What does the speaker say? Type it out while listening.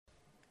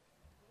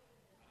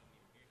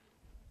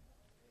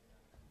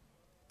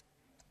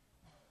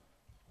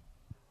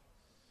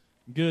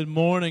Good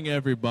morning,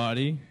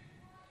 everybody.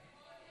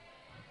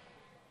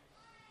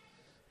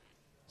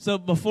 So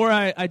before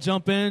I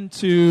jump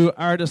into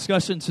our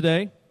discussion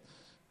today,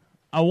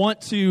 I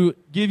want to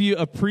give you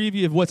a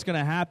preview of what's going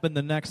to happen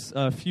the next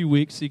few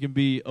weeks so you can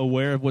be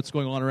aware of what's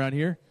going on around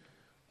here.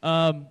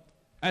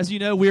 As you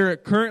know, we're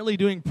currently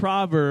doing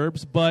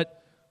Proverbs,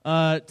 but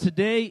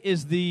today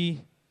is the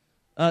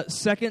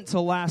second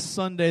to last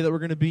Sunday that we're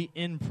going to be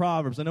in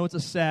Proverbs. I know it's a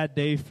sad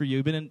day for you.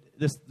 We've been in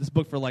this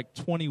book for like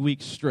 20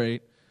 weeks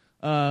straight.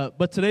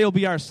 But today will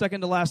be our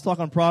second to last talk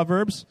on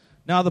Proverbs.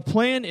 Now, the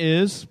plan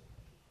is,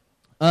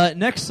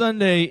 next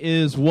Sunday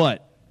is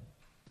what?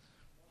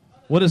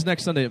 What is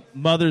next Sunday?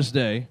 Mother's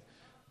Day,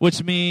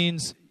 which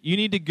means you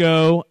need to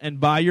go and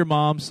buy your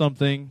mom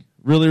something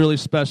really, really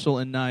special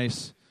and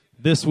nice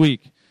this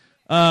week.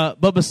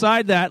 But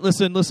beside that,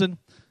 listen,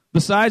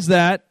 besides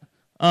that,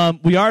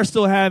 we are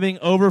still having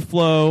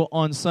overflow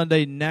on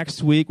Sunday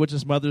next week, which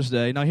is Mother's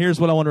Day. Now, here's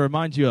what I want to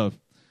remind you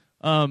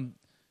of.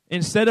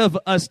 Instead of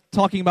us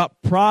talking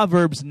about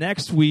Proverbs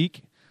next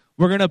week,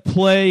 we're going to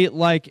play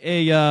like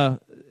a...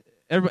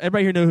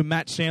 everybody here know who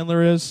Matt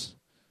Chandler is?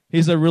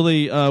 He's a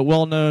really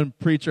well-known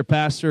preacher,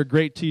 pastor,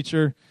 great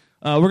teacher.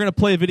 We're going to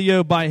play a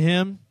video by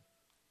him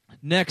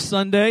next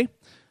Sunday.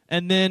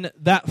 And then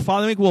that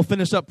following week, we'll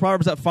finish up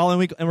Proverbs that following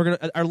week. And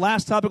our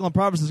last topic on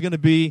Proverbs is going to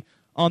be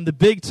on the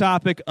big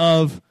topic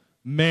of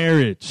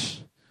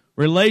marriage.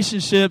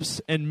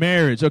 Relationships and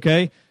marriage,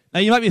 okay? Now,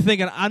 you might be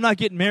thinking, I'm not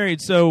getting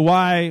married, so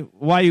why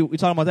are we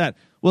talking about that?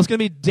 Well, it's going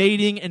to be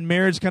dating and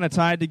marriage kind of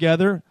tied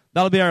together.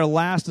 That'll be our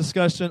last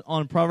discussion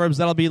on Proverbs.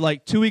 That'll be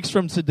like 2 weeks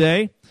from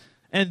today.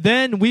 And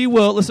then we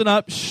will, listen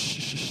up,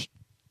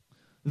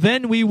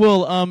 Then we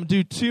will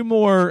do two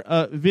more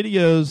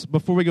videos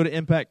before we go to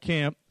Impact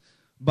Camp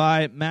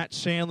by Matt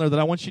Chandler that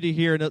I want you to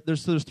hear. And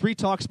there's 3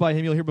 talks by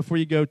him you'll hear before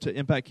you go to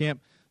Impact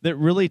Camp that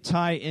really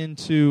tie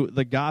into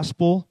the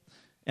gospel.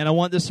 And I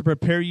want this to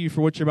prepare you for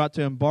what you're about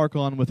to embark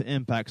on with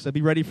Impact. So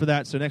be ready for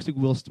that. So next week,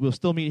 we'll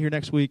still meet here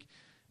next week.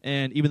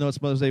 And even though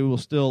it's Mother's Day, we will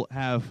still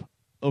have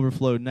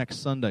overflow next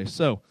Sunday.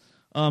 So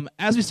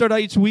as we start out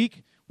each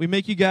week, we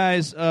make you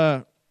guys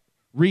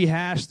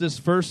rehash this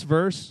first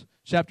verse,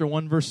 chapter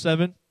 1, verse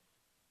 7.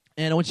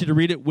 And I want you to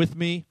read it with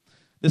me.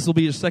 This will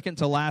be your second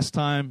to last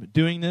time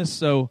doing this.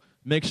 So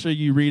make sure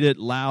you read it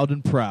loud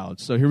and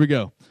proud. So here we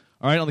go.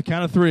 All right, on the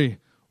count of 3.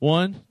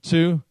 1,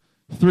 2,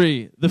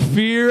 3. The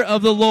fear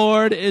of the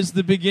Lord is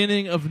the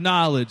beginning of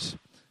knowledge.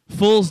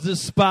 Fools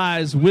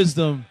despise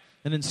wisdom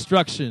and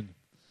instruction.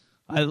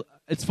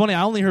 It's funny,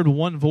 I only heard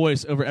one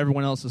voice over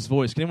everyone else's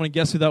voice. Can anyone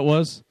guess who that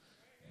was?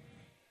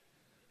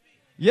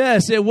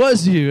 Yes, it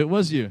was you. It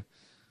was you.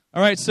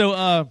 All right,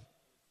 so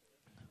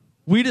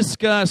we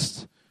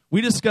discussed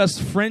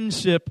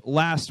friendship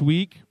last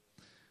week.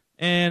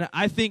 And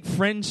I think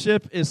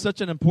friendship is such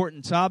an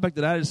important topic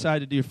that I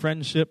decided to do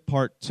friendship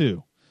part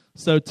 2.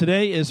 So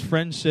today is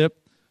friendship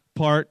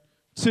part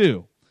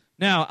 2.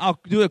 Now, I'll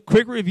do a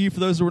quick review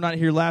for those who were not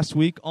here last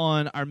week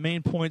on our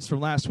main points from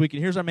last week.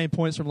 And here's our main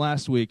points from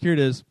last week. Here it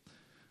is.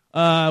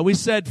 We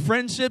said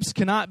friendships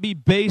cannot be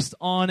based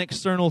on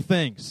external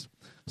things.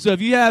 So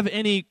if you have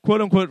any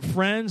quote-unquote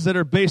friends that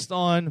are based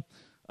on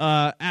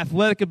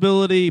athletic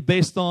ability,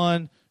 based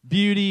on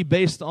beauty,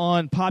 based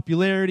on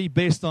popularity,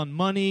 based on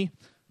money,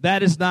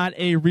 that is not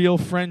a real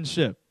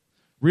friendship.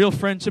 Real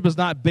friendship is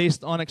not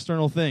based on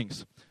external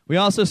things. We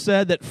also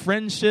said that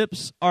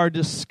friendships are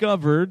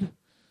discovered,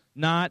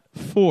 not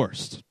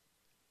forced.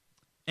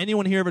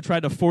 Anyone here ever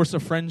tried to force a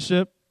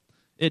friendship?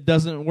 It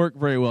doesn't work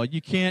very well.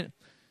 You can't.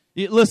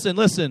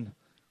 Listen.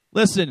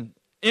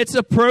 It's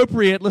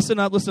appropriate. Listen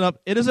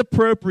up. It is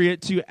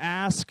appropriate to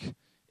ask,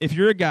 if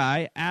you're a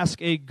guy,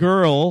 ask a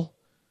girl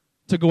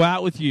to go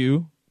out with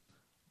you,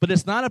 but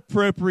it's not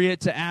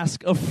appropriate to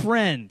ask a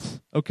friend,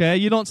 okay?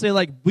 You don't say,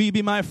 like, will you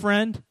be my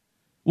friend?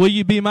 Will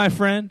you be my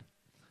friend?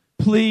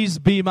 Please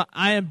be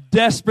I am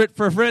desperate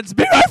for friends.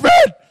 Be my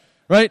friend!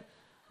 Right?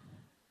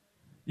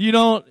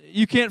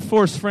 You can't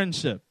force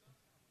friendship.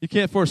 You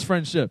can't force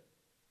friendship.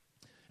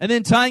 And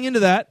then tying into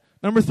that,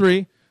 number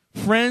 3,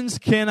 friends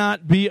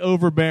cannot be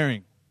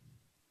overbearing.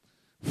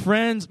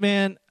 Friends,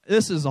 man,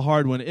 this is a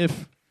hard one.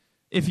 If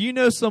you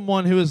know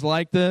someone who is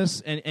like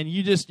this and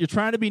you're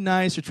trying to be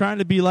nice, you're trying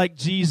to be like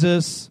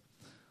Jesus,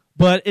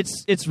 but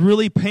it's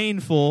really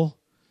painful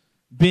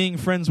being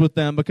friends with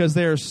them because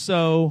they are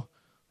so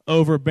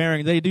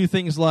overbearing. They do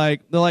things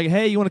like, they're like,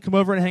 hey, you want to come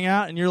over and hang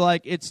out? And you're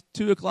like, it's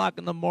 2 o'clock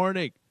in the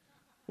morning.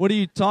 What are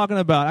you talking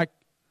about?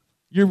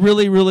 You're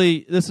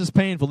really, this is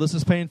painful.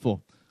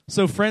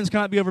 So friends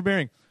cannot be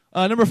overbearing.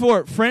 Number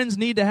 4, friends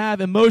need to have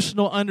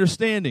emotional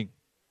understanding.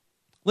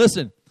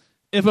 Listen,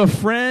 if a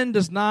friend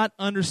does not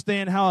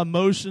understand how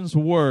emotions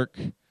work,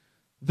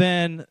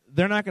 then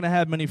they're not going to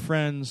have many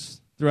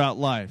friends throughout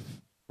life,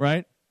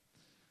 right?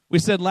 We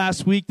said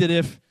last week that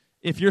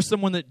if you're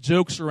someone that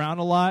jokes around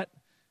a lot,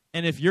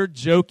 and if your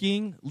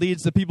joking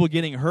leads to people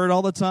getting hurt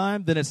all the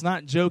time, then it's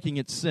not joking,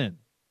 it's sin.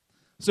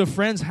 So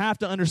friends have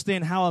to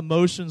understand how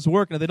emotions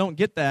work, and if they don't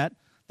get that,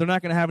 they're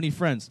not going to have any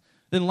friends.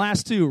 Then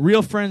last 2,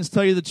 real friends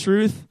tell you the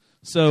truth.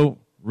 So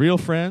real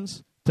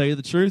friends tell you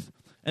the truth.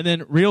 And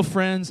then real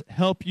friends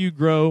help you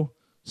grow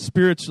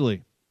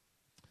spiritually.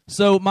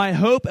 So my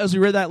hope as we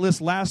read that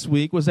list last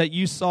week was that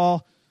you saw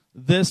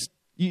this,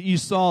 you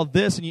saw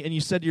this and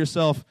you said to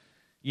yourself,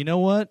 you know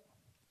what?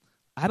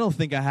 I don't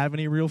think I have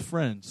any real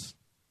friends.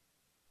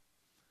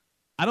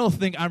 I don't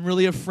think I'm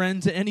really a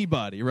friend to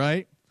anybody,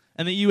 right?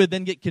 And that you would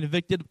then get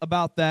convicted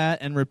about that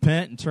and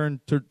repent and turn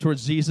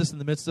towards Jesus in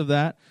the midst of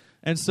that.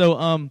 And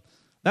so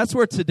that's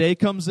where today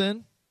comes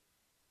in,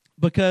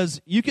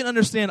 because you can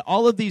understand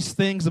all of these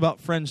things about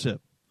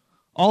friendship,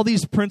 all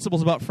these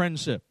principles about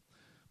friendship.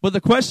 But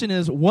the question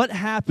is, what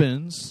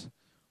happens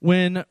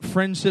when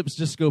friendships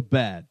just go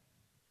bad?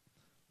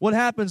 What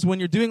happens when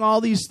you're doing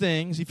all these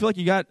things, you feel like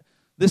you got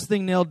this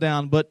thing nailed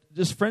down, but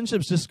just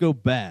friendships just go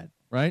bad,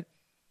 right?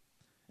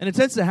 And it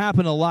tends to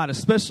happen a lot,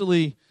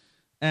 especially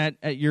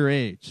at your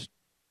age.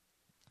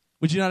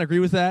 Would you not agree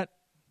with that?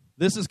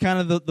 This is kind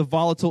of the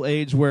volatile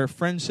age where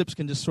friendships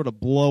can just sort of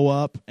blow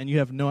up and you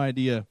have no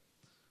idea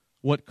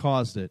what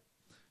caused it.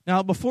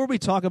 Now, before we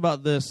talk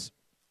about this,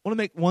 I want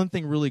to make one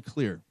thing really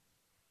clear.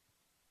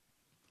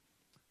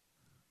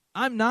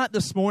 I'm not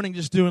this morning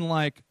just doing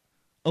like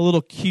a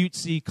little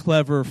cutesy,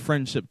 clever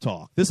friendship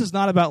talk. This is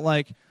not about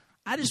like,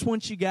 I just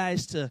want you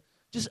guys to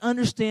just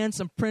understand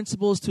some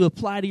principles to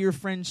apply to your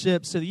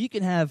friendship so that you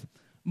can have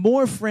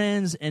more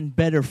friends and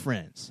better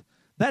friends.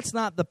 That's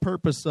not the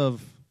purpose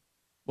of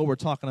what we're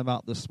talking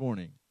about this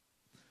morning.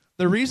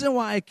 The reason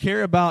why I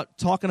care about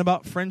talking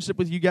about friendship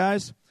with you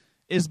guys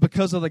is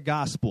because of the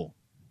gospel.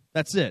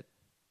 That's it.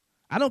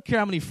 I don't care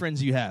how many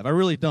friends you have. I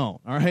really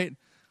don't, all right?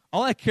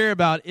 All I care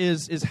about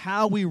is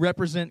how we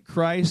represent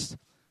Christ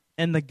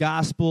and the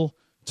gospel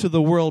to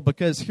the world,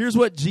 because here's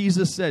what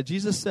Jesus said.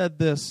 Jesus said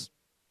this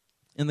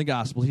in the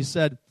gospel. He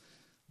said,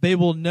 they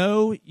will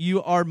know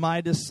you are my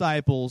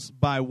disciples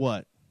by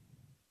what?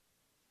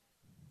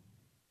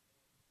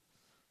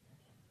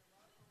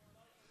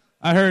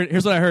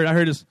 Here's what I heard. I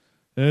heard this.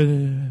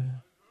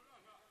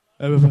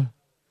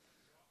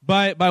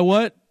 By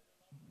what?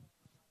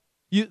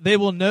 They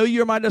will know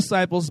you're my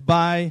disciples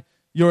by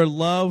your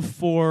love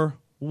for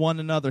one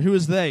another. Who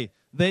is they?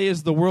 They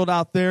is the world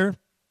out there.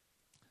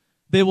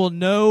 They will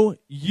know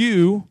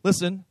you,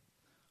 listen,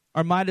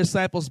 are my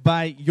disciples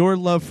by your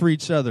love for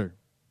each other.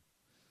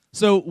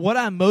 So what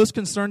I'm most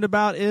concerned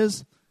about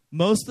is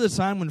most of the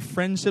time when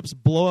friendships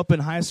blow up in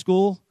high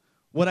school,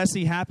 what I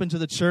see happen to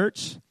the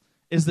church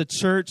is the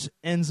church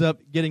ends up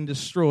getting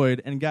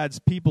destroyed and God's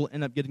people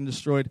end up getting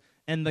destroyed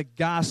and the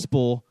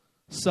gospel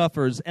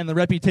suffers and the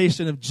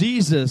reputation of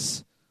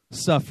Jesus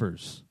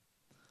suffers.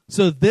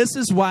 So this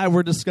is why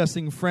we're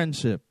discussing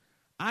friendship.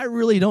 I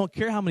really don't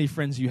care how many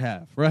friends you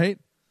have, right?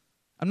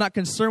 I'm not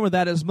concerned with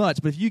that as much.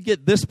 But if you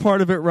get this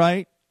part of it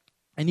right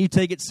and you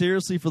take it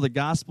seriously for the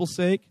gospel's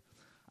sake,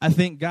 I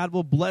think God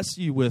will bless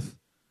you with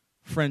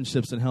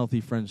friendships and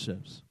healthy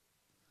friendships.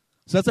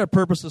 So that's our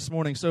purpose this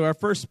morning. So our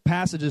first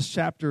passage is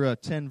chapter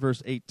 10,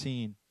 verse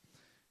 18.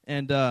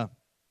 And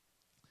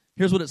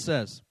here's what it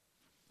says.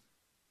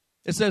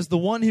 It says, the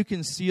one who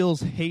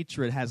conceals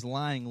hatred has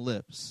lying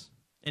lips,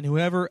 and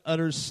whoever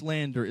utters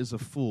slander is a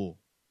fool.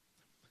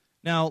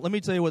 Now, let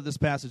me tell you what this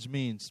passage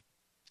means.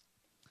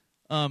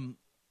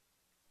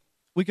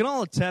 We can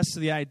all attest to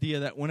the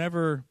idea that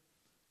whenever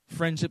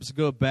friendships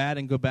go bad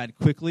and go bad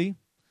quickly,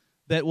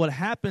 that what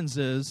happens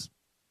is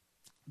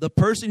the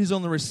person who's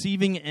on the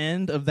receiving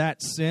end of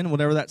that sin,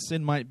 whatever that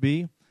sin might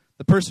be,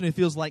 the person who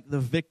feels like the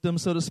victim,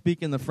 so to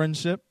speak, in the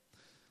friendship,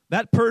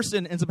 that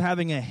person ends up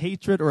having a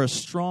hatred or a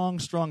strong,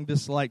 strong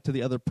dislike to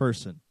the other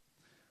person.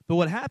 But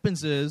what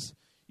happens is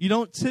you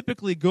don't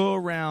typically go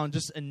around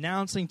just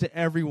announcing to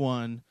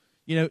everyone,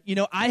 you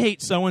know, I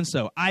hate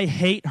so-and-so. I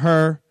hate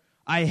her.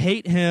 I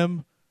hate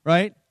him,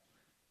 right?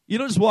 You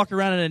don't just walk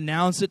around and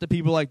announce it to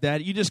people like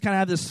that. You just kind of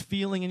have this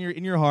feeling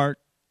in your heart,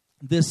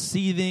 this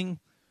seething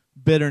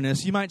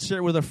bitterness. You might share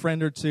it with a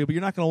friend or two, but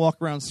you're not going to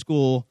walk around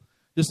school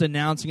just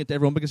announcing it to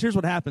everyone, because here's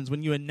what happens.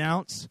 When you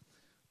announce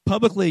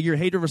publicly your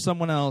hatred for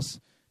someone else,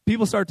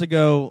 people start to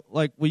go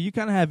like, well, you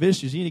kind of have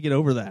issues. You need to get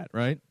over that,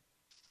 right?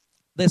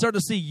 They start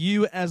to see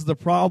you as the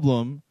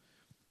problem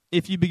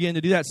if you begin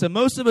to do that. So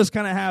most of us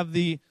kind of have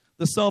the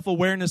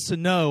self-awareness to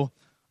know,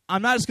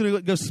 I'm not just going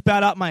to go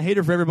spout out my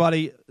hatred for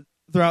everybody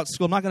throughout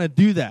school. I'm not going to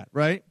do that,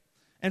 right?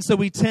 And so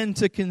we tend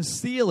to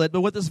conceal it.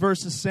 But what this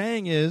verse is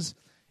saying is,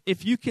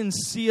 if you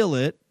conceal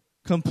it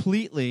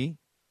completely,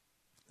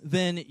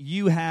 then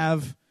you're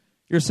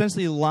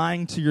essentially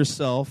lying to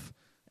yourself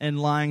and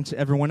lying to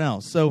everyone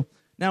else. So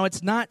now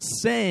it's not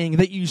saying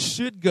that you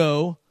should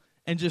go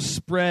and just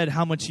spread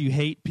how much you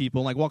hate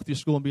people, like walk through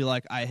school and be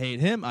like, I hate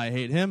him, I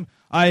hate him,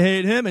 I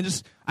hate him, and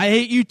just, I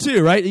hate you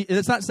too, right?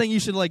 It's not saying you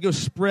should like go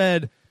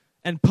spread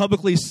and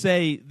publicly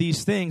say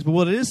these things, but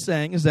what it is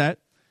saying is that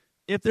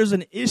if there's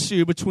an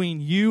issue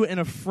between you and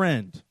a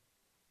friend,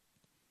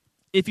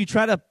 if you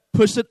try to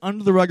push it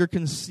under the rug or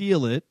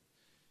conceal it,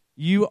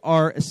 you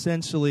are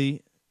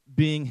essentially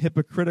being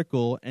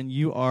hypocritical and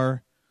you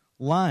are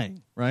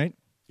lying, right?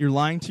 You're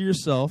lying to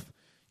yourself.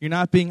 You're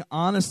not being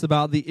honest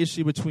about the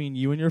issue between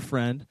you and your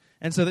friend.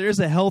 And so there is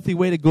a healthy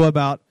way to go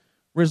about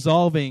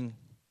resolving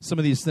some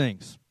of these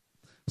things.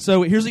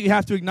 So here's what you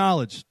have to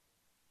acknowledge.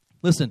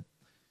 Listen,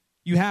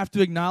 you have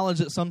to acknowledge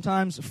that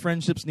sometimes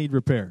friendships need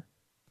repair.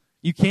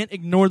 You can't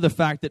ignore the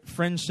fact that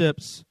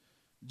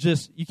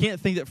you can't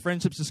think that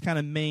friendships just kind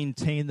of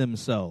maintain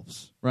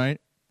themselves, right?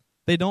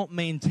 They don't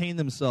maintain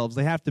themselves.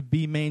 They have to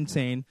be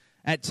maintained.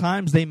 At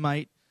times they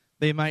might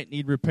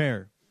need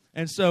repair.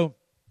 And so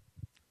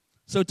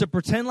to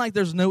pretend like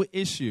there's no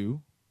issue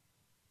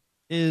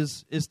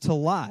is to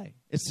lie.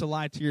 It's to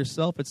lie to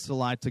yourself. It's to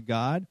lie to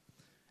God.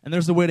 And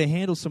there's a way to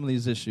handle some of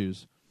these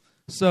issues.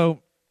 So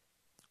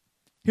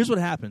here's what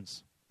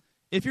happens.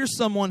 If you're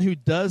someone who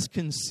does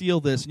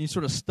conceal this and you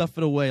sort of stuff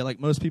it away like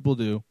most people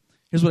do,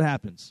 here's what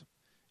happens.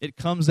 It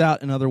comes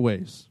out in other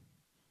ways.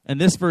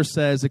 And this verse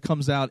says it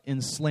comes out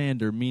in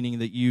slander, meaning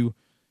that you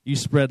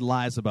spread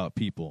lies about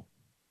people.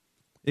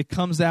 It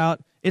comes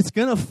out, it's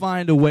going to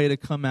find a way to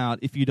come out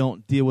if you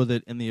don't deal with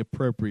it in the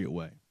appropriate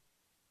way.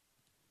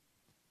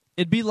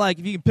 It'd be like,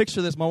 if you can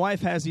picture this, my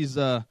wife has these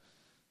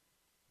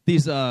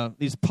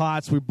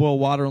pots. We boil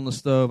water on the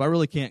stove. I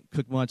really can't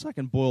cook much. I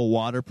can boil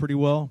water pretty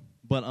well,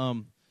 but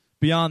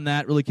beyond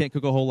that, really can't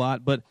cook a whole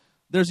lot. But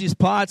there's these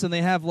pots, and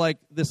they have like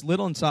this lid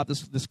on top,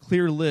 this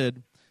clear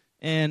lid,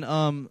 and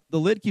the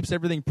lid keeps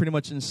everything pretty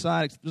much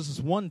inside. There's this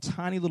one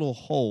tiny little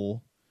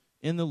hole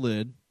in the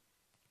lid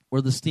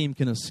where the steam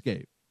can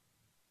escape.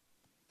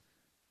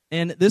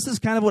 And this is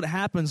kind of what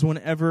happens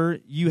whenever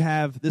you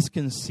have this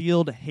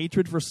concealed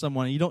hatred for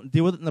someone and you don't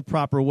deal with it in the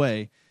proper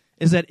way,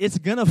 is that it's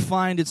going to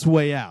find its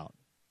way out.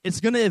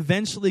 It's going to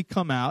eventually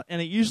come out, and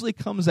it usually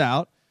comes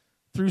out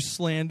through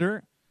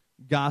slander,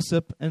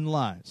 gossip, and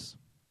lies.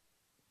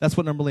 That's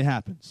what normally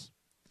happens.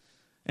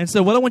 And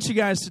so what I want you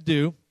guys to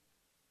do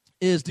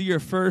is do your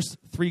first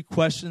 3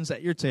 questions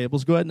at your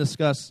tables. Go ahead and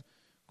discuss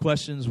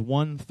questions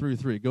 1 through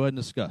 3. Go ahead and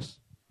discuss.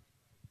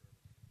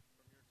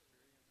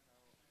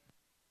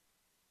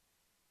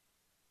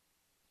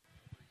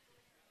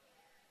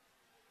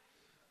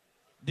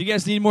 Do you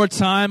guys need more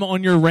time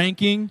on your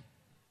ranking?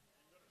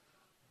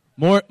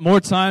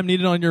 More time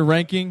needed on your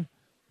ranking?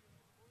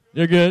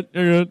 You're good.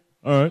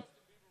 All right.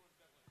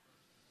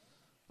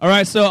 All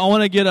right, so I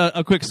want to get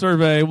a quick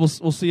survey. We'll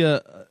see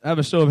have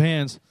a show of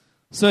hands.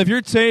 So if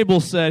your table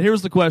said,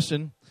 here's the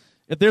question.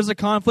 If there's a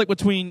conflict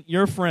between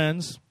your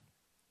friends,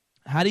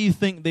 how do you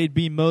think they'd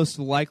be most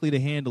likely to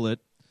handle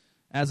it?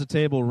 As a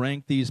table,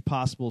 rank these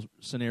possible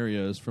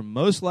scenarios from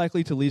most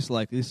likely to least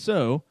likely.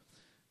 So,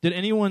 did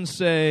anyone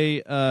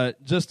say,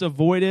 just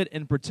avoid it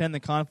and pretend the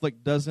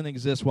conflict doesn't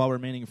exist while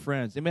remaining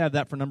friends? Anybody have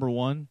that for number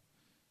 1?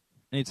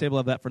 Any table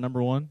have that for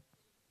number 1?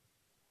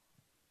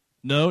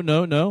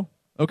 No.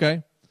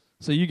 Okay.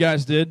 So you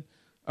guys did.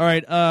 All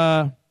right.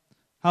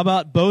 How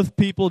about both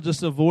people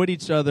just avoid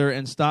each other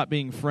and stop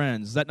being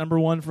friends? Is that number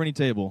 1 for any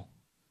table?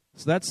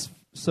 So that's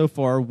so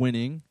far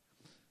winning.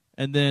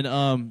 And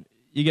then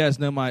you guys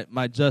know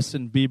my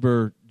Justin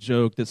Bieber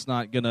joke that's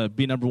not going to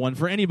be number 1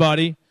 for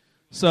anybody.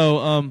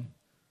 So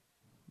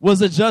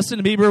was it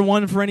Justin Bieber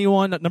 1 for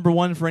anyone? Number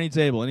 1 for any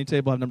table? Any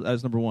table have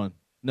as number 1?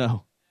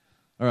 No.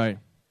 All right.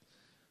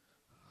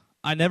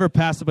 I never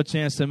passed up a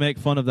chance to make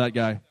fun of that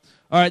guy.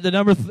 All right,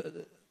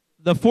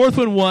 the 4th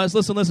one was,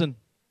 listen.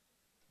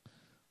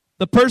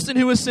 The person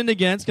who is sinned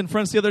against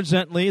confronts the other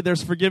gently.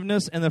 There's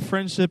forgiveness, and the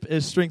friendship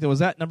is strengthened. Was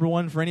that number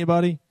 1 for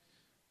anybody?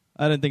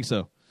 I didn't think so.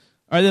 All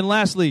right, then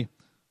lastly,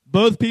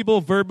 both people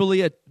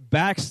verbally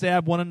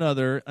backstab one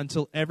another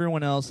until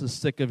everyone else is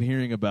sick of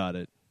hearing about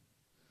it.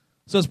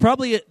 So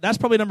that's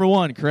probably number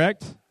 1,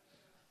 correct?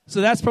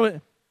 So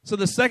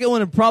the second one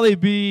would probably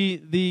be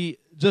the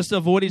just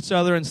avoid each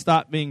other and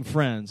stop being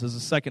friends as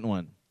the second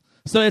one.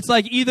 So it's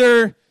like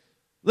either,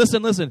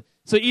 listen.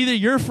 So either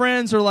your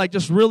friends are like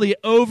just really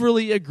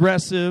overly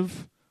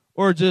aggressive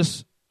or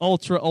just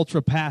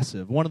ultra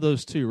passive. One of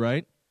those two,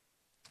 right?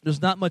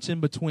 There's not much in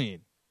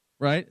between,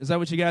 right? Is that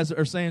what you guys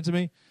are saying to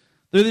me?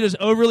 They're either just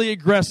overly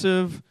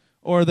aggressive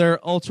or they're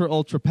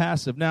ultra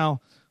passive.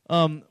 Now,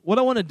 what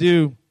I want to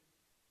do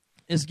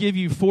is give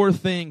you 4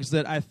 things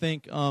that I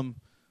think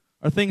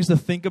are things to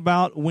think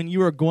about when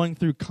you are going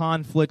through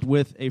conflict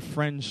with a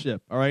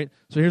friendship, all right?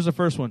 So here's the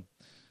first one.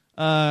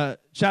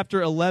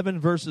 Chapter 11,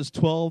 verses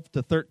 12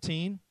 to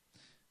 13,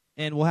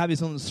 and we'll have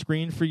these on the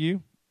screen for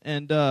you.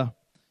 And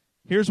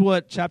here's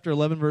what chapter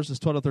 11, verses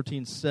 12 to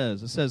 13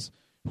 says. It says,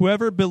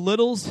 whoever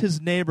belittles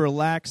his neighbor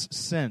lacks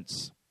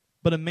sense,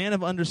 but a man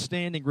of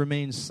understanding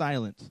remains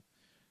silent.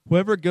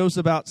 Whoever goes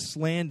about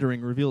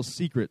slandering reveals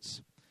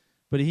secrets,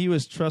 but he who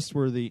is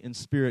trustworthy in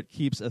spirit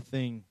keeps a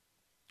thing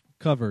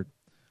covered.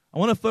 I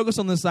want to focus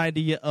on this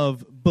idea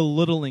of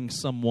belittling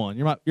someone.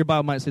 Your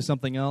Bible might say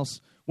something else.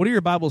 What do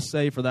your Bibles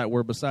say for that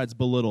word besides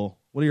belittle?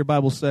 What do your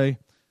Bibles say?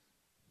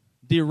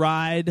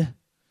 Deride.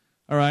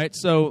 All right,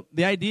 so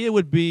the idea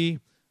would be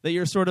that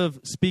you're sort of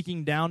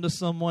speaking down to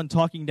someone,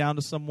 talking down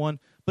to someone,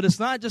 but it's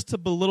not just to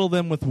belittle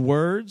them with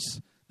words.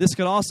 This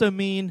could also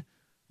mean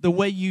the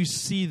way you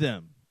see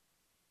them.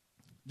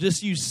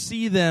 Just you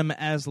see them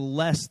as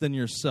less than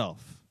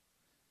yourself.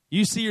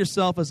 You see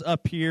yourself as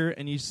up here,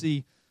 and you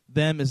see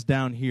them as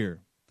down here.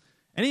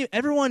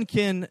 Everyone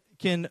can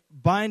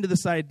buy into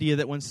this idea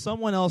that when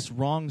someone else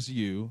wrongs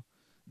you,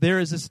 there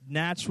is this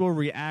natural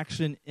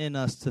reaction in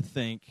us to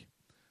think,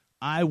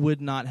 I would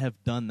not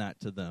have done that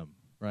to them,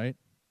 right?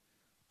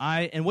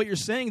 And what you're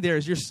saying there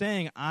is you're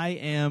saying, I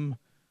am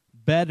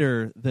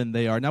better than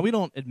they are. Now, we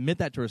don't admit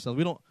that to ourselves.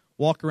 We don't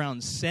walk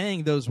around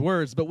saying those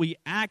words, but we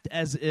act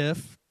as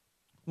if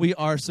we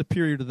are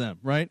superior to them,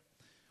 right?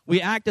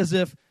 We act as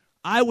if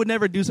I would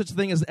never do such a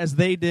thing as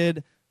they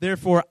did,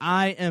 therefore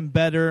I am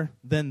better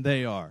than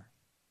they are.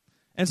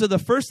 And so the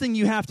first thing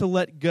you have to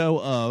let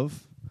go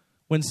of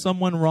when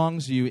someone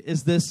wrongs you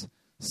is this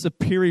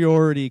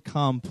superiority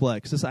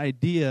complex, this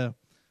idea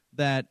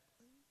that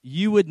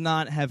you would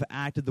not have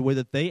acted the way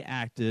that they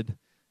acted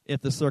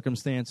if the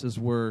circumstances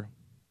were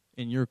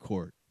in your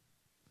court.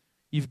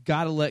 You've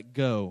got to let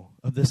go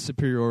of this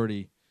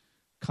superiority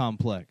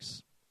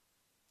complex.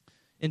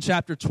 In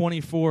chapter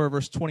 24,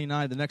 verse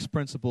 29, the next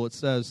principle, it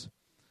says,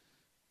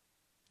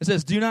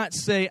 do not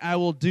say, I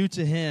will do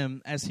to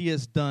him as he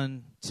has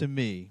done to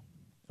me.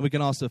 We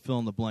can also fill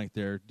in the blank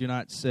there. Do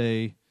not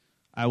say,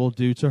 I will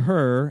do to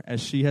her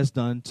as she has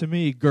done to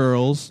me.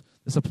 Girls,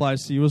 this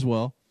applies to you as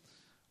well.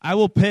 I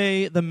will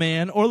pay the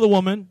man or the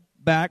woman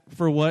back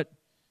for what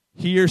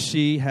he or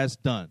she has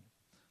done.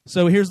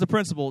 So here's the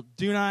principle.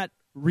 Do not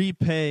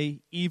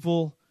repay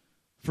evil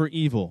for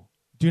evil.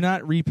 Do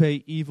not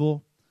repay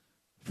evil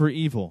for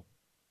evil.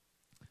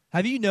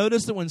 Have you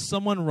noticed that when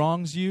someone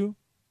wrongs you,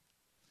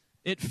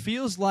 it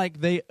feels like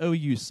they owe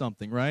you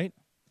something, right?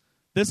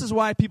 This is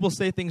why people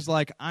say things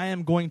like, I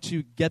am going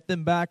to get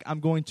them back, I'm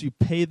going to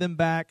pay them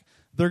back,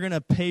 they're going to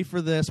pay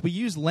for this. We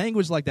use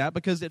language like that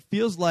because it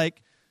feels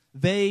like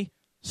they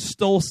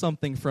stole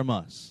something from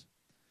us.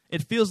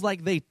 It feels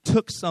like they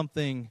took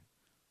something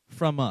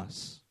from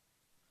us.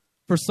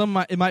 For some,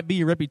 it might be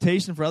your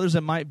reputation. For others,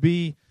 it might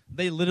be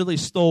they literally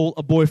stole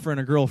a boyfriend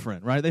or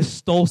girlfriend, right? They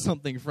stole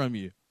something from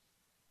you.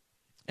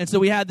 And so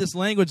we had this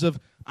language of,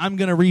 I'm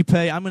going to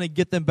repay, I'm going to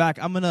get them back,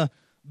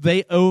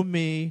 they owe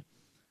me.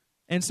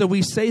 And so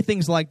we say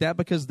things like that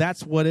because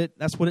that's what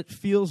it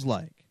feels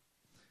like.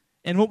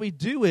 And what we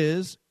do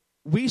is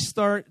we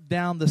start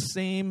down the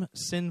same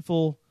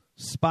sinful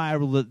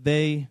spiral that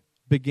they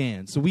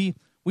began. So we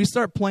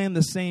start playing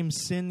the same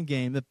sin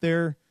game that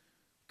they're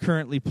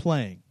currently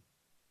playing.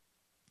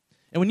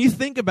 And when you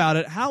think about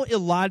it, how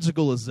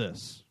illogical is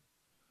this?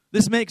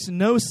 This makes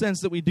no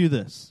sense that we do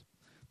this.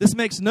 This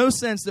makes no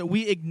sense that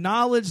we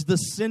acknowledge the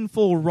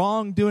sinful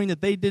wrongdoing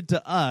that they did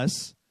to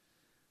us,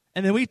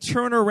 and then we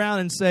turn around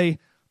and say,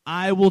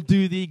 I will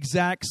do the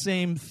exact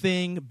same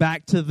thing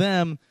back to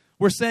them.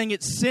 We're saying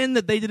it's sin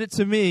that they did it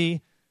to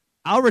me.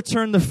 I'll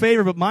return the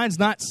favor, but mine's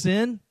not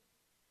sin.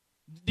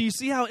 Do you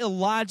see how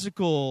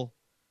illogical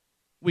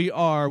we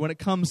are when it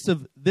comes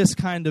to this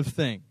kind of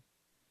thing?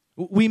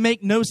 We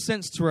make no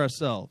sense to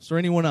ourselves or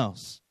anyone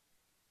else.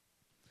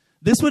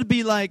 This would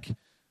be like,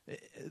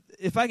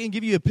 if I can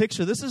give you a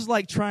picture, this is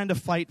like trying to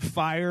fight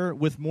fire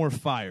with more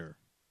fire,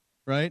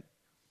 right?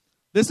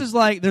 This is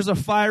like there's a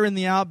fire in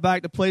the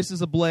outback, the place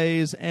is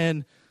ablaze,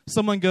 and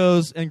someone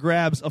goes and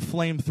grabs a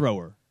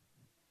flamethrower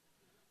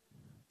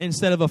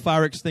instead of a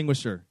fire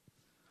extinguisher.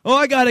 Oh,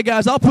 I got it,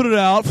 guys. I'll put it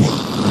out,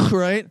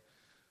 right?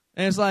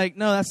 And it's like,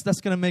 no,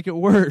 that's going to make it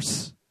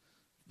worse.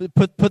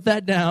 Put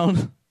that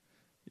down.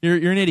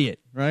 You're an idiot,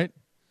 right?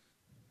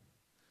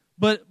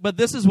 But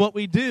this is what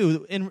we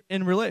do in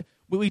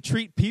we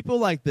treat people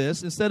like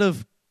this instead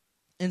of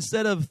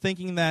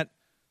thinking that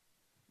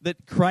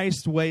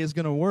Christ's way is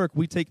going to work.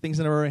 We take things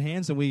into our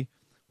hands and we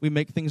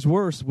make things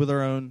worse with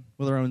our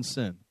own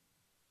sin.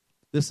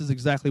 This is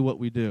exactly what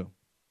we do.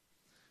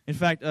 In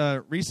fact,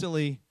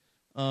 recently,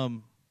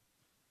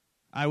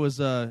 I was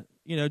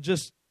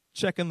just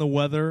checking the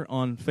weather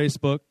on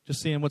Facebook,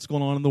 just seeing what's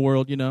going on in the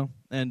world,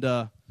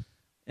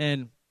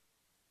 and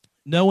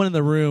no one in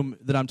the room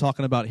that I'm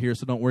talking about here,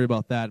 so don't worry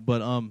about that.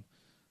 But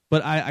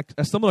I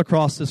stumbled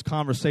across this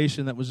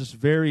conversation that was just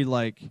very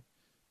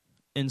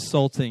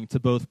insulting to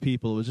both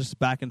people. It was just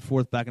back and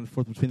forth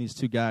between these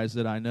two guys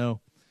that I know,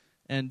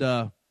 and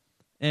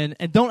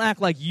don't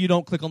act like you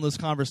don't click on those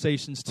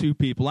conversations to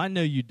people. I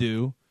know you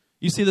do.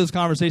 You see those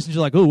conversations,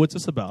 you're like, oh, what's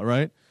this about,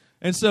 right?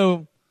 And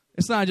so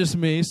it's not just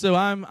me. So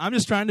I'm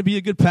just trying to be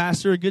a good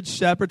pastor, a good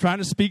shepherd, trying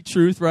to speak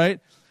truth, right?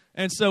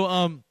 And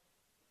so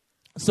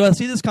so I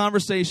see this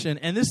conversation,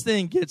 and this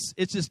thing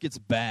just gets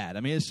bad. I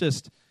mean, it's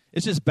just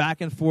back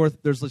and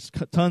forth. There's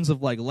tons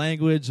of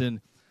language, and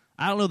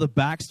I don't know the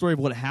backstory of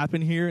what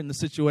happened here in the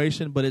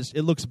situation, but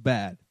it looks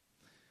bad.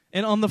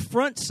 And on the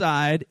front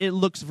side, it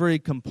looks very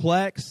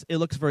complex. It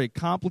looks very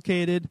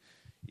complicated.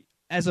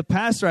 As a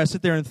pastor, I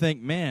sit there and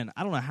think, man,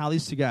 I don't know how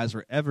these two guys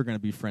are ever going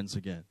to be friends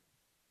again.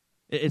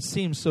 It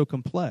seems so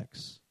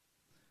complex.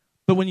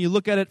 But when you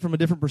look at it from a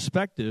different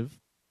perspective,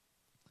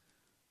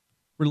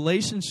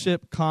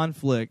 relationship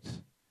conflict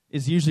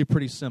is usually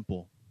pretty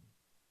simple,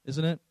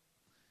 isn't it?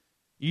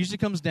 It usually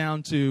comes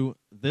down to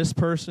this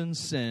person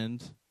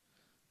sinned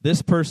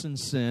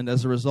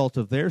as a result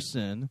of their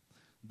sin,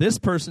 this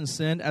person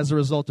sinned as a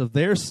result of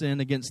their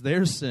sin against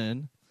their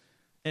sin,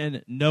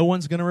 and no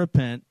one's going to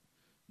repent,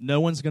 no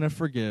one's going to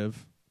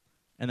forgive,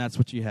 and that's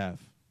what you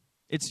have.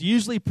 It's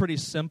usually pretty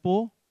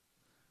simple,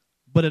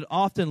 but it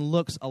often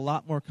looks a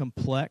lot more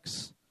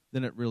complex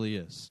than it really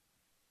is.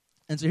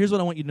 And so here's what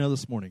I want you to know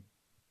this morning.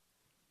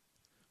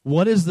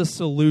 What is the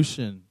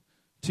solution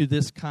to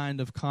this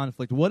kind of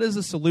conflict? What is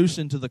the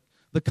solution to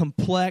the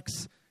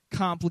complex,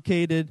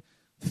 complicated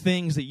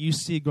things that you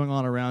see going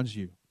on around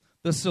you?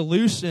 The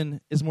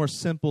solution is more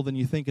simple than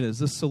you think it is.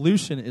 The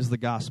solution is the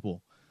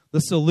gospel. The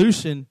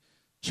solution,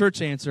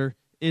 church answer,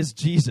 is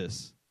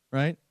Jesus,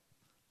 right?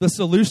 The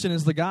solution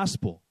is the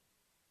gospel.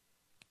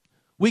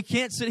 We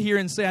can't sit here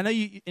and say, I know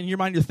you in your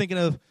mind you're thinking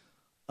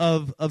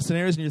of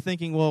scenarios and you're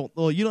thinking,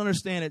 well, you don't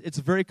understand it. It's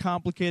very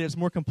complicated. It's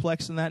more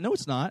complex than that. No,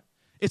 it's not.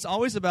 It's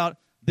always about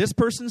this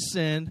person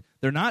sinned.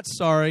 They're not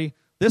sorry.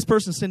 This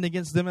person sinned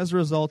against them as a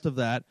result of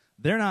that.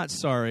 They're not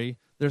sorry.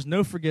 There's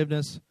no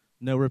forgiveness,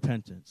 no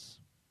repentance.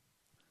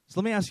 So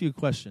let me ask you a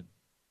question.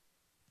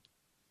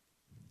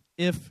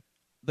 If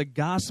the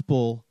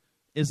gospel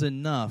is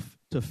enough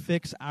to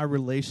fix our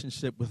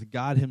relationship with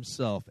God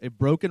himself, a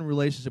broken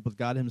relationship with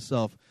God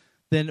himself,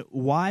 then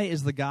why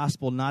is the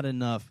gospel not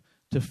enough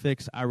to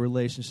fix our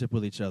relationship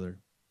with each other?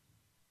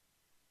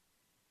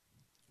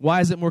 Why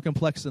is it more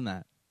complex than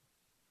that?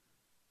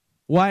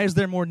 Why is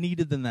there more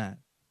needed than that?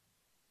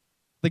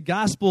 The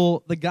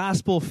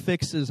gospel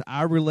fixes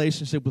our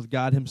relationship with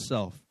God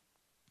himself.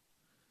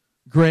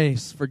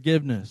 Grace,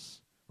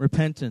 forgiveness,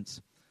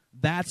 repentance.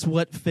 That's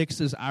what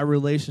fixes our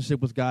relationship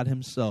with God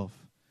himself.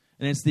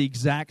 And it's the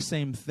exact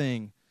same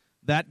thing.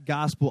 That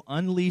gospel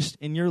unleashed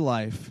in your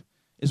life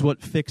is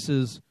what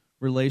fixes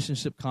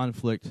relationship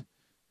conflict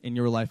in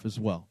your life as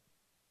well.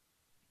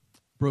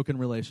 Broken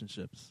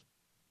relationships.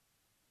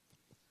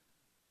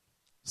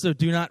 So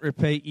do not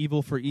repay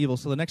evil for evil.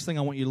 So the next thing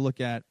I want you to look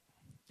at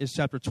is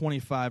chapter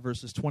 25,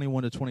 verses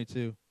 21 to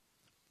 22.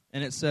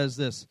 And it says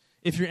this: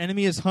 if your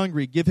enemy is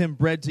hungry, give him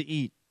bread to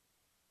eat.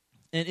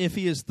 And if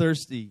he is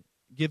thirsty,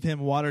 give him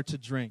water to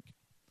drink.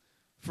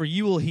 For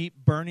you will heap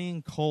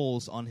burning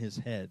coals on his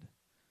head,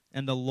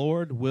 and the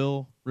Lord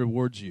will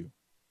reward you.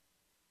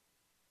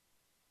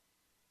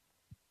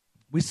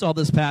 We saw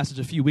this passage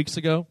a few weeks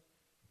ago,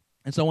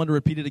 and so I wanted to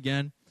repeat it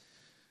again.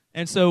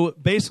 And so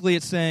basically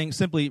it's saying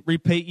simply,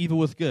 repay evil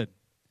with good.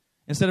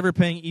 Instead of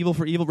repaying evil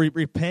for evil,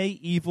 repay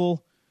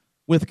evil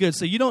with good.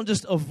 So you don't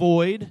just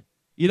avoid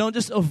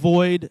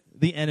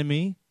the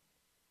enemy.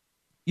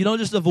 You don't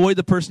just avoid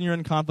the person you're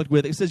in conflict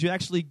with. It says you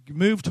actually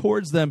move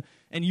towards them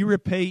and you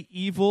repay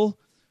evil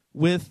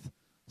with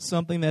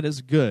something that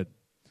is good.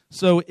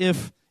 So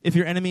if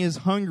your enemy is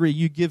hungry,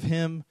 you give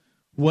him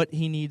what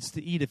he needs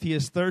to eat. If he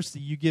is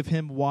thirsty, you give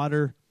him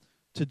water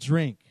to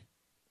drink.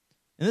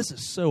 And this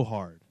is so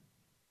hard.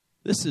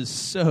 This is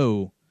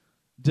so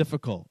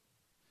difficult.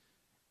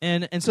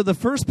 And so the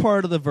first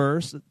part of the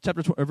verse,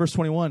 verse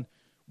 21,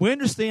 we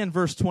understand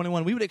verse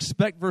 21. We would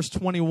expect verse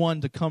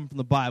 21 to come from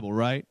the Bible,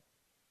 right?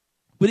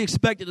 We'd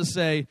expect it to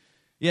say,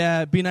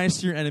 yeah, be nice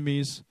to your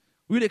enemies.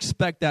 We'd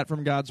expect that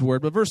from God's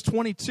word. But verse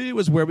 22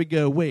 is where we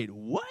go, wait,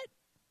 what?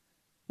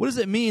 What does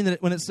it mean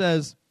that when it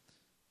says,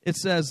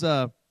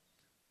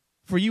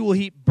 for you will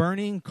heap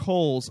burning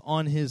coals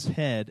on his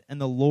head, and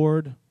the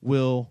Lord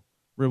will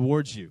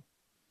reward you.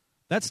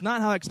 That's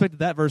not how I expected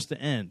that verse to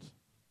end.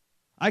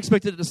 I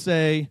expected it to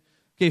say,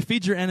 okay,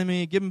 feed your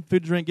enemy, give him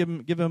food to drink,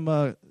 give him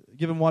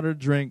water to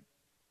drink,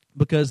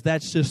 because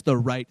that's just the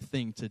right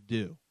thing to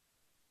do,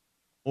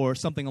 or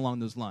something along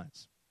those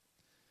lines.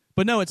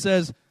 But no, it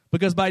says,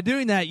 because by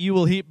doing that, you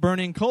will heap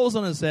burning coals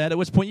on his head, at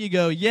which point you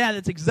go, yeah,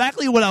 that's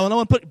exactly what I want. I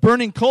want to put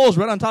burning coals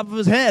right on top of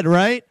his head,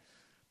 right?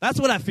 That's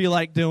what I feel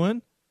like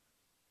doing.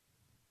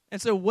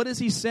 And so what is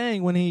he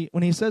saying when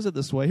he says it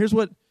this way? Here's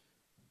what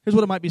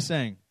it might be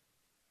saying.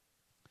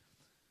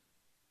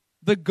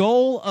 The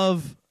goal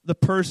of the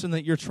person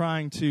that you're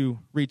trying to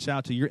reach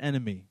out to, your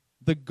enemy,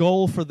 the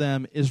goal for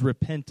them is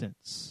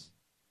repentance.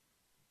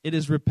 It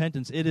is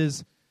repentance. It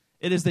is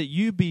that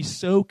you be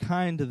so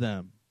kind to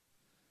them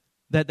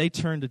that they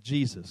turn to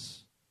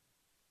Jesus.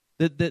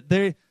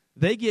 That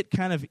they get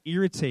kind of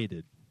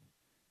irritated.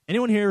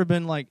 Anyone here ever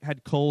been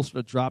had coals sort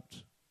of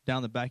dropped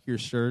down the back of your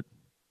shirt?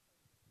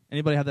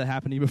 Anybody have that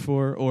happen to you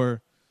before,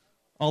 or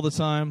all the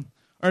time?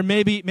 Or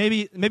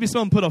maybe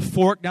someone put a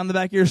fork down the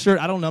back of your shirt.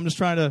 I don't know. I'm just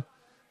trying to.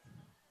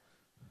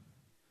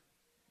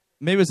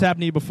 Maybe it's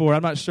happened to you before.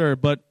 I'm not sure,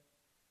 but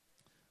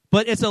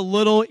it's a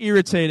little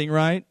irritating,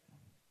 right?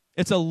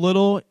 It's a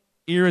little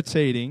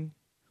irritating,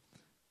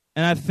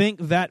 and I think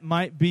that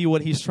might be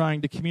what he's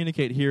trying to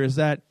communicate here, is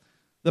that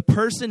the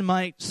person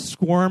might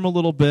squirm a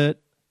little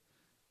bit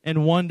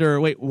and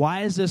wonder, wait,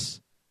 why is this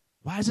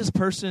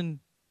person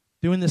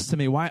doing this to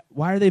me? Why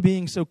are they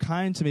being so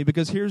kind to me?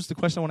 Because here's the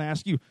question I want to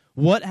ask you.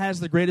 What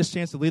has the greatest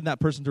chance of leading that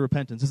person to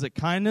repentance? Is it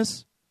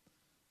kindness,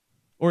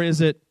 or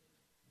is it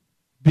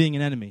being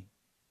an enemy?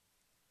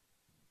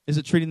 Is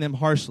it treating them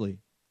harshly?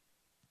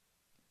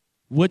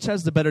 Which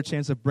has the better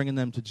chance of bringing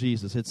them to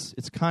Jesus?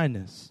 It's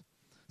kindness.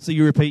 So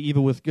you repay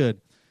evil with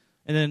good.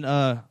 And then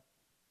the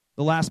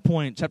last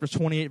point, chapter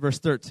 28, verse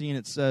 13,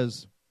 it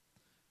says,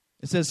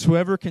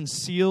 whoever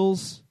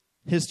conceals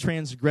his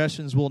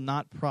transgressions will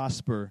not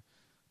prosper,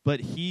 but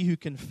he who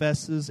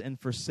confesses and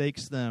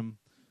forsakes them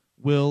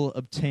will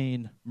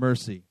obtain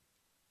mercy.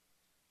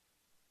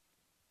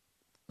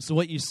 So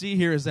what you see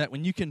here is that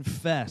when you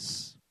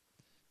confess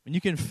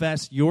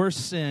your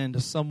sin to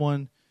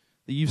someone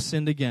that you've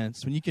sinned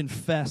against, when you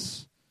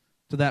confess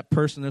to that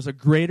person, there's a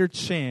greater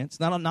chance,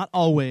 not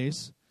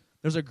always,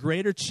 there's a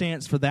greater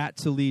chance for that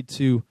to lead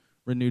to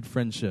renewed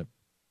friendship.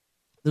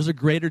 There's a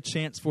greater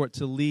chance for it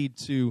to lead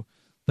to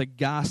the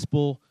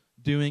gospel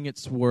doing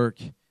its work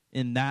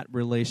in that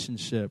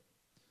relationship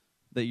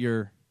that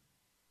you're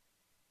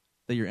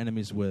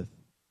enemies with.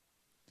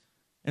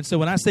 And so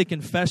when I say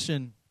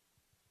confession,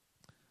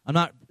 I'm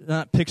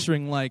not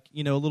picturing like,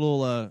 a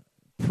little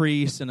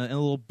priest in a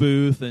little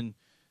booth and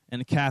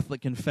a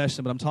Catholic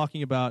confession, but I'm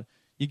talking about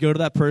you go to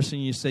that person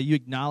and you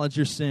acknowledge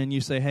your sin.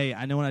 You say, hey,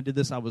 I know when I did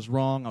this I was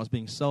wrong. I was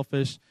being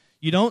selfish.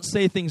 You don't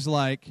say things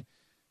like,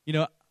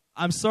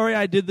 I'm sorry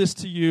I did this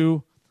to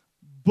you,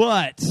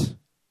 but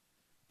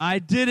I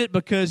did it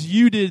because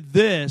you did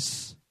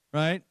this,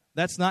 right?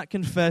 That's not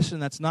confession.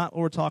 That's not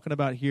what we're talking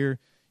about here.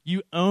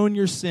 You own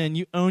your sin.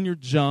 You own your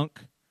junk,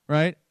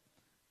 right?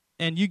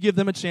 And you give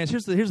them a chance.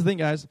 Here's the thing,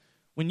 guys.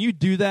 When you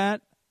do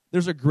that,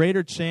 there's a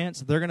greater chance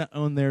that they're going to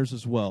own theirs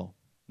as well.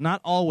 Not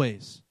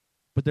always,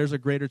 but there's a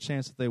greater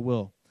chance that they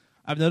will.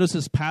 I've noticed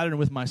this pattern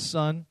with my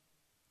son,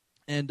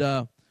 and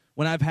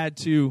when I've had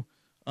to,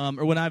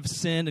 or when I've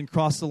sinned and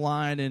crossed the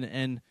line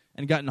and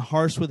gotten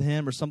harsh with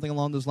him or something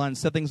along those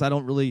lines, said things I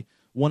don't really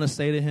want to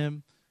say to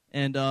him,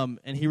 and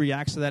he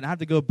reacts to that. And I have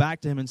to go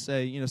back to him and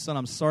say, son,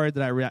 I'm sorry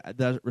that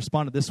I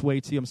responded this way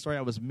to you. I'm sorry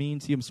I was mean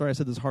to you. I'm sorry I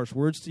said those harsh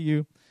words to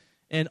you.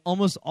 And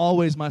almost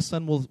always my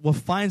son will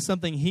find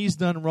something he's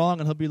done wrong,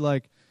 and he'll be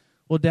like,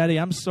 well, Daddy,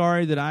 I'm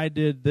sorry that I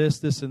did this,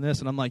 this, and this.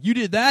 And I'm like, you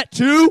did that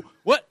too?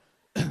 What?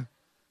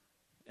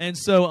 And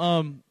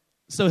so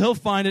he'll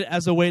find it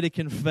as a way to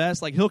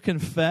confess. Like, he'll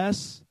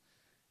confess,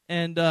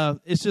 and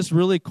it's just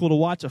really cool to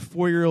watch a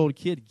 4-year-old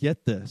kid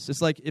get this.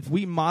 It's like if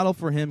we model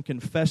for him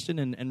confession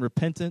and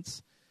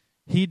repentance,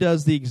 he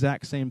does the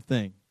exact same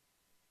thing.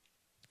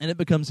 And it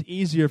becomes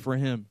easier for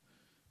him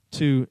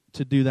to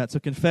do that. So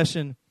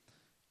confession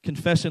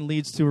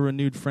leads to a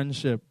renewed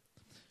friendship.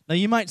 Now,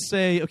 you might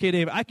say, okay,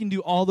 Dave, I can do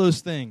all those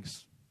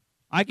things.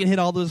 I can hit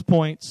all those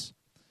points.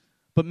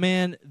 But,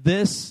 man,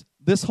 this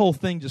whole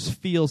thing just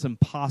feels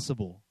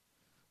impossible.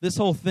 This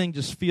whole thing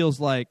just feels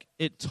like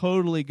it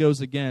totally goes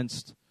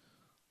against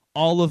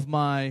all of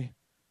my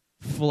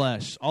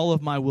flesh, all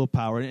of my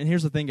willpower. And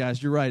here's the thing,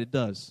 guys. You're right, it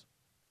does.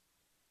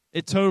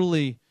 It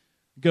totally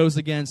goes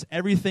against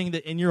everything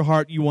that in your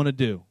heart you want to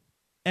do.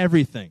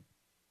 Everything.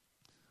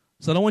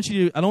 So I don't want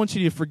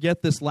you to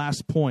forget this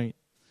last point.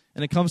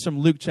 And it comes from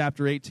Luke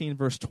chapter 18,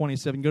 verse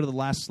 27. Go to the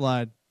last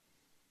slide.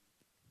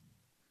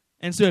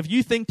 And so if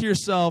you think to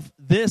yourself,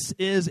 this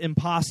is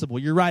impossible,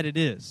 you're right, it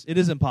is. It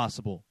is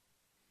impossible.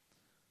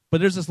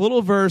 But there's this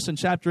little verse in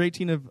chapter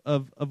 18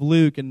 of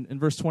Luke in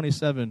verse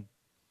 27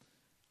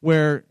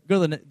 where,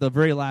 go to the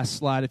very last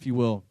slide, if you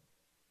will,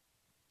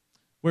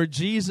 where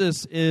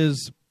Jesus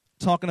is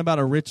talking about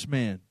a rich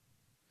man.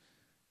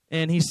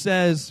 And he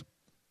says,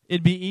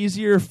 it'd be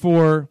easier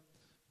for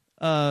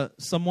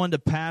someone to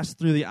pass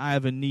through the eye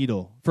of a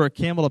needle, for a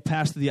camel to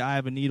pass through the eye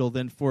of a needle,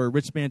 than for a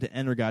rich man to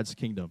enter God's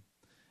kingdom.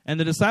 And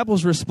the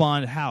disciples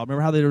respond how?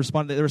 Remember how they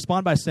respond? They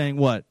respond by saying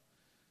what?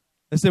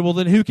 They say, well,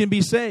 then who can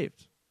be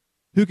saved?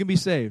 Who can be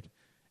saved?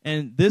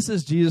 And this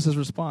is Jesus'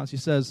 response. He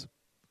says,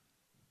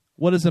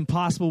 what is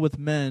impossible with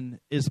men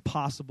is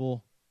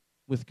possible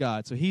with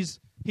God. So he's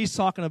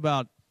talking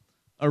about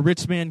a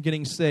rich man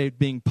getting saved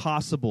being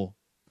possible.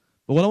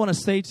 But what I want to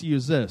say to you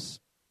is this.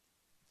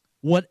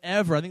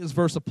 Whatever, I think this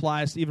verse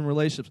applies to even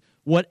relationships,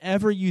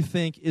 whatever you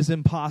think is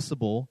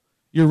impossible,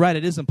 you're right,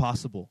 it is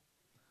impossible.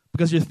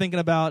 Because you're thinking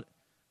about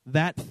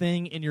that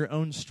thing in your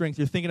own strength.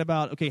 You're thinking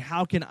about, okay,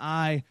 how can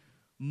I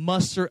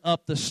muster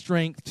up the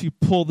strength to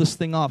pull this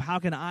thing off? How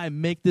can I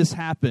make this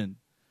happen?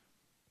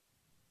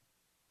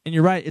 And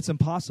you're right, it's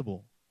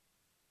impossible.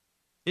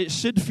 It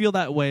should feel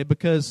that way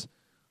because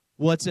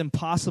what's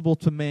impossible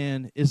to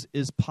man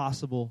is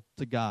possible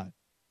to God.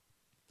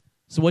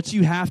 So what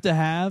you have to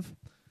have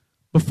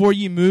before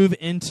you move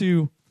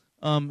into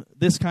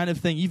this kind of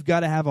thing, you've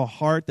got to have a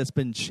heart that's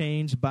been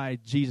changed by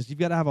Jesus. You've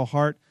got to have a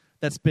heart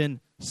that's been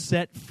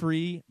set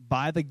free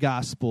by the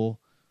gospel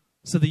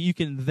so that you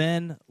can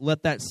then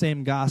let that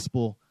same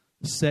gospel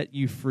set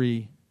you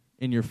free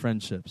in your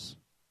friendships.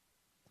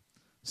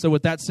 So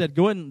with that said,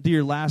 go ahead and do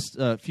your last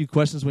few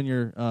questions when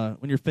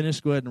you're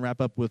finished. Go ahead and wrap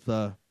up with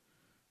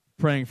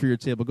praying for your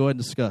table. Go ahead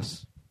and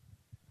discuss.